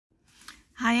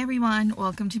Hi everyone,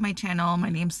 welcome to my channel.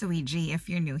 My name's Luigi if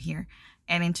you're new here,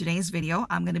 and in today's video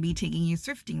I'm going to be taking you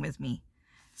thrifting with me.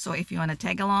 So if you want to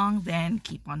tag along, then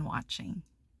keep on watching.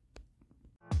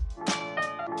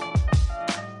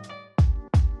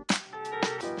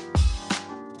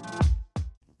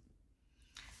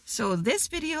 So this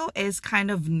video is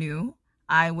kind of new.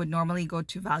 I would normally go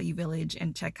to Value Village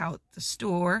and check out the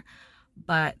store,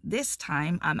 but this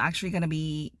time I'm actually going to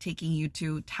be taking you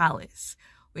to Talize,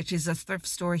 which is a thrift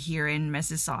store here in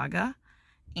Mississauga.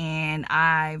 And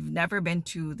I've never been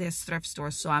to this thrift store,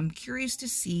 so I'm curious to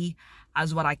see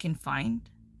as what I can find.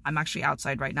 I'm actually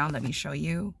outside right now. Let me show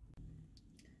you.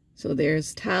 So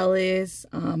there's Talize.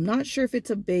 I'm not sure if it's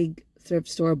a big thrift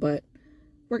store, but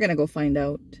we're gonna go find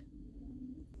out.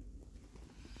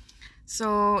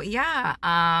 So yeah,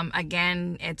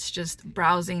 again, it's just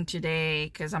browsing today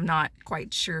because I'm not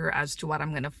quite sure as to what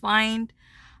I'm gonna find.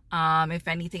 If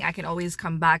anything, I can always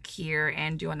come back here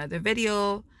and do another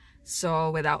video. So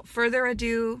without further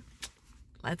ado,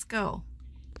 let's go.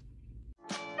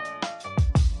 For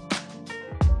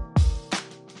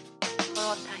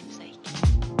old time's sake.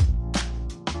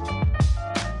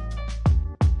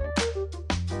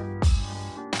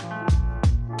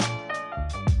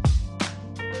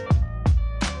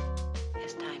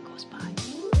 As time goes by.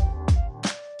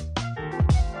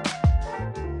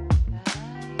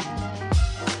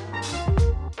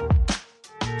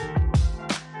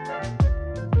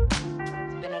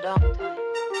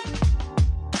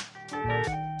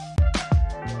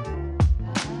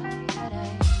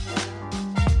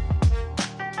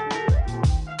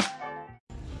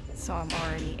 So I'm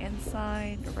already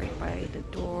inside. Right by the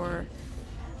door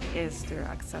is their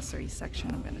accessory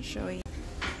section. I'm going to show you.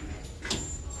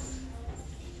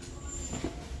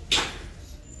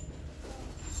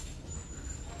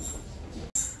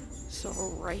 So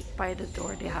right by the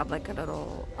door they have like a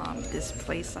little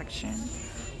display section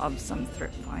of some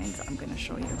thrift finds. I'm going to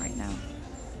show you right now.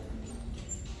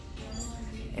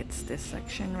 It's this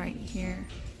section right here,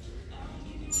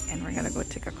 and we're going to go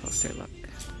take a closer look.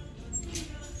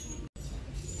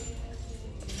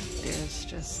 There's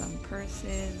just some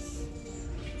purses.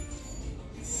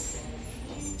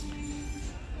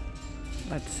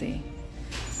 Let's see.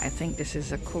 I think this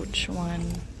is a Coach one.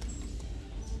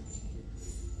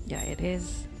 Yeah, it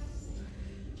is.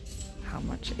 How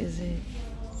much is it?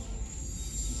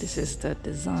 This is the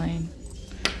design.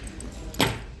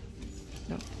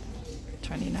 No,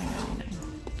 $29.99.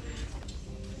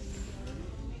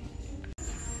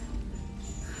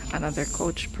 Another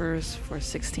Coach purse for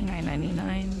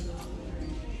 $69.99.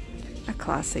 A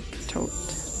classic tote.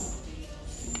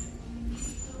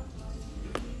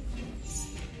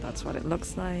 That's what it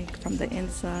looks like from the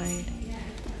inside.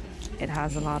 It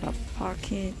has a lot of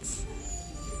pockets.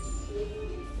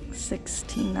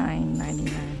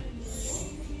 $69.99.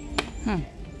 A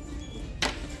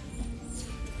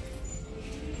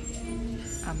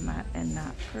matte and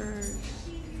knot purse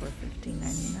for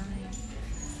 $15.99.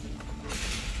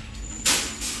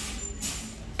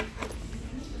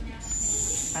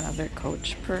 Another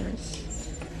Coach purse,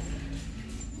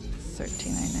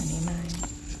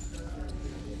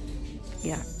 $39.99.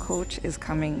 Yeah, Coach is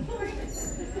coming.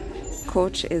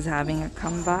 Coach is having a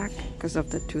comeback because of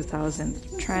the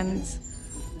 2000 trends.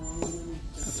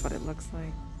 That's what it looks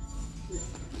like.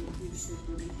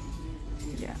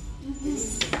 Yeah.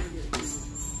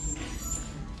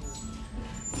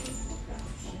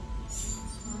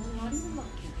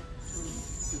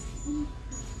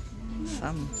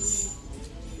 Some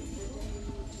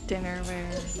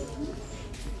dinnerware.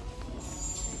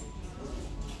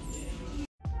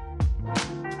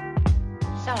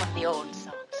 Some of the old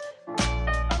songs.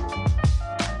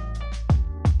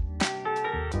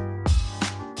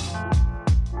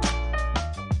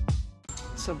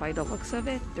 So by the looks of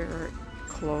it, their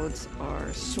clothes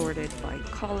are sorted by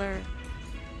color.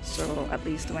 So at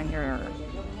least when you're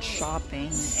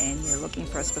shopping and you're looking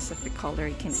for a specific color,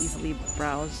 you can easily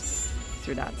browse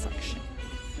through that section.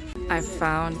 I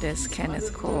found this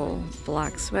Kenneth Cole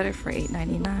black sweater for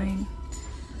 $8.99.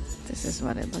 This is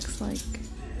what it looks like.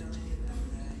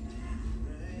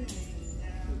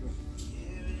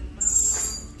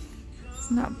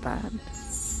 Not bad.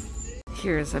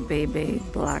 Here's a Bebe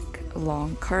black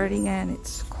long cardigan.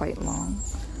 It's quite long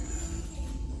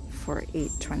for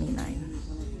 $8.29.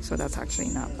 So that's actually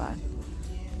not bad.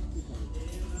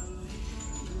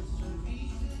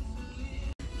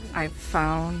 I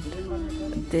found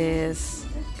this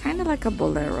kind of like a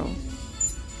bolero,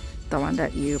 the one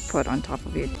that you put on top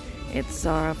of it. It's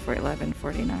Zara for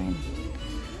 $11.49.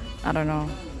 I don't know.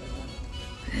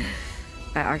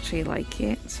 I actually like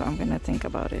it, so I'm gonna think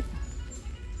about it.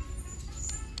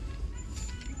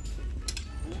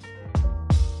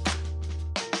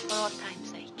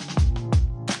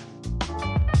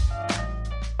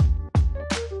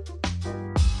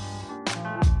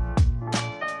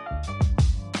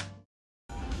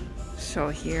 So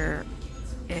here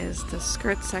is the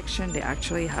skirt section. They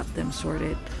actually have them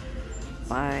sorted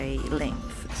by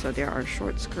length. So there are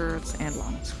short skirts and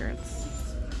long skirts.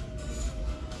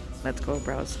 Let's go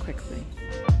browse quickly.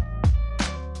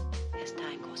 As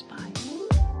time goes by.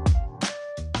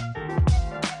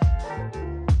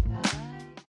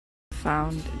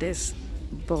 Found this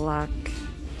black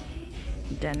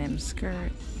denim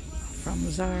skirt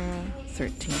from Zara,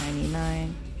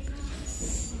 $13.99.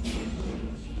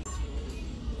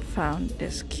 Found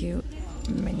this cute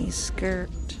mini skirt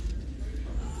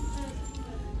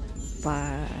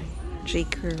by J.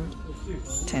 Crew,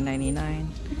 $10.99.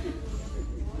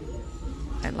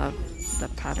 I love the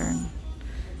pattern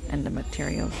and the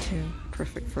material too,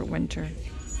 perfect for winter.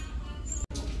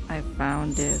 I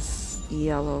found this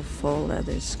yellow full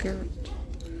leather skirt.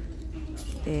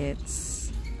 It's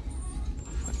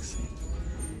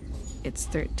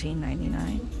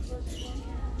 $13.99,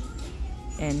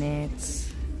 and it's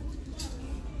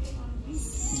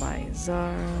by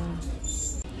Zara.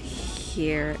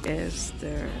 Here is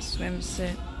their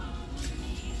swimsuit.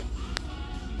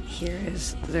 Here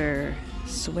is their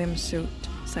swimsuit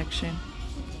section.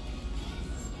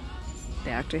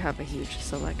 They actually have a huge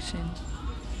selection.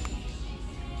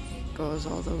 Goes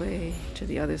all the way to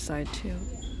the other side too.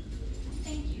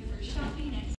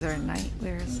 Their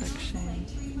nightwear section,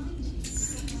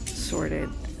 sorted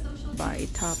by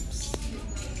tops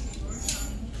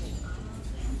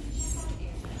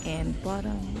and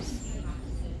bottoms.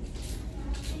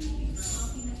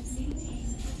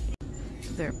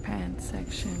 Their pants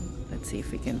section. Let's see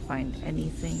if we can find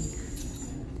anything.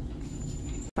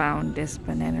 Found this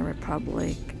Banana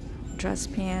Republic dress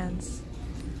pants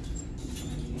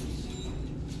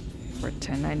for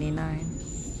 $10.99.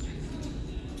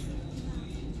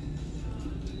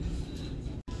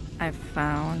 I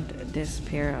found this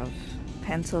pair of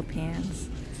pencil pants.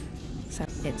 So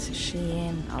it's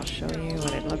Shein. I'll show you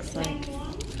what it looks like.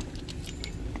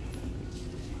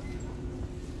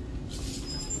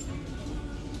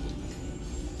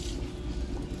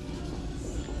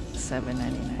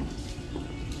 $7.99.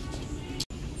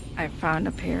 I found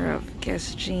a pair of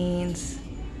Guess jeans.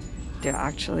 They're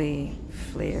actually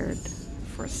flared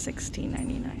for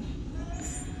 $16.99.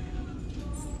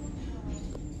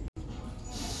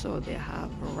 So they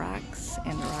have racks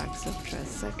and racks of dress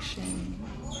section.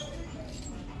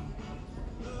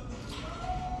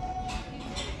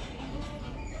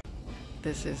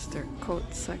 This is their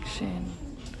coat section.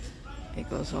 It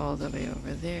goes all the way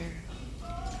over there.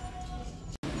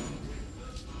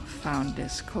 Found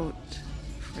this coat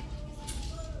for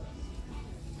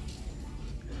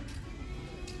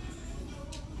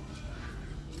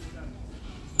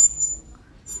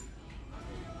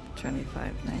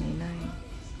 $25.99.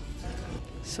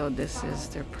 So this is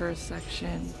their purse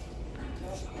section.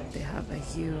 They have a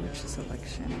huge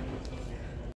selection.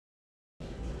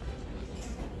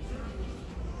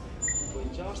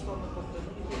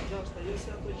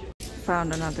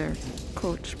 Found another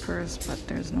Coach purse, but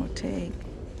there's no tag.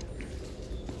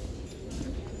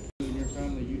 In your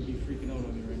family, you'd be freaking out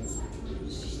on me right now.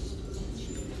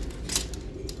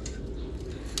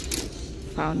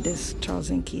 Found this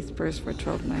Charles & Keith purse for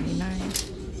 $12.99.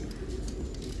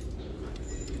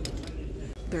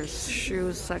 There's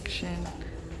shoes section.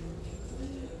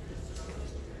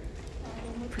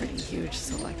 Pretty huge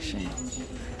selection.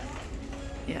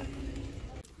 Yeah.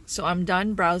 So I'm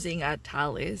done browsing at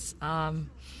Talize.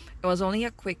 It was only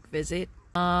a quick visit.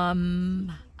 I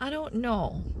don't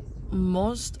know.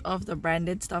 Most of the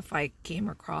branded stuff I came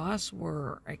across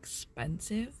were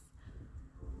expensive.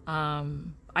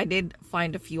 I did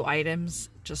find a few items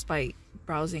just by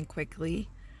browsing quickly,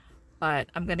 but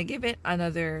I'm gonna give it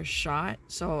another shot.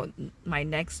 So my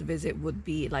next visit would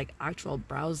be like actual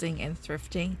browsing and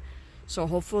thrifting. So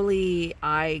hopefully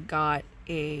I got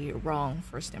a wrong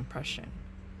first impression.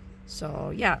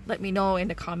 So yeah, let me know in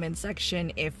the comment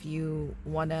section if you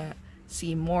wanna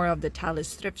see more of the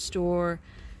Talize thrift store,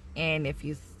 and if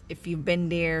you've been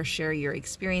there, share your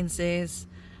experiences.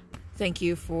 Thank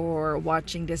you for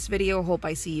watching this video. Hope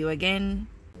I see you again.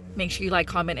 Make sure you like,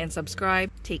 comment, and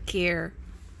subscribe. Take care.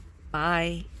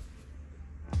 Bye.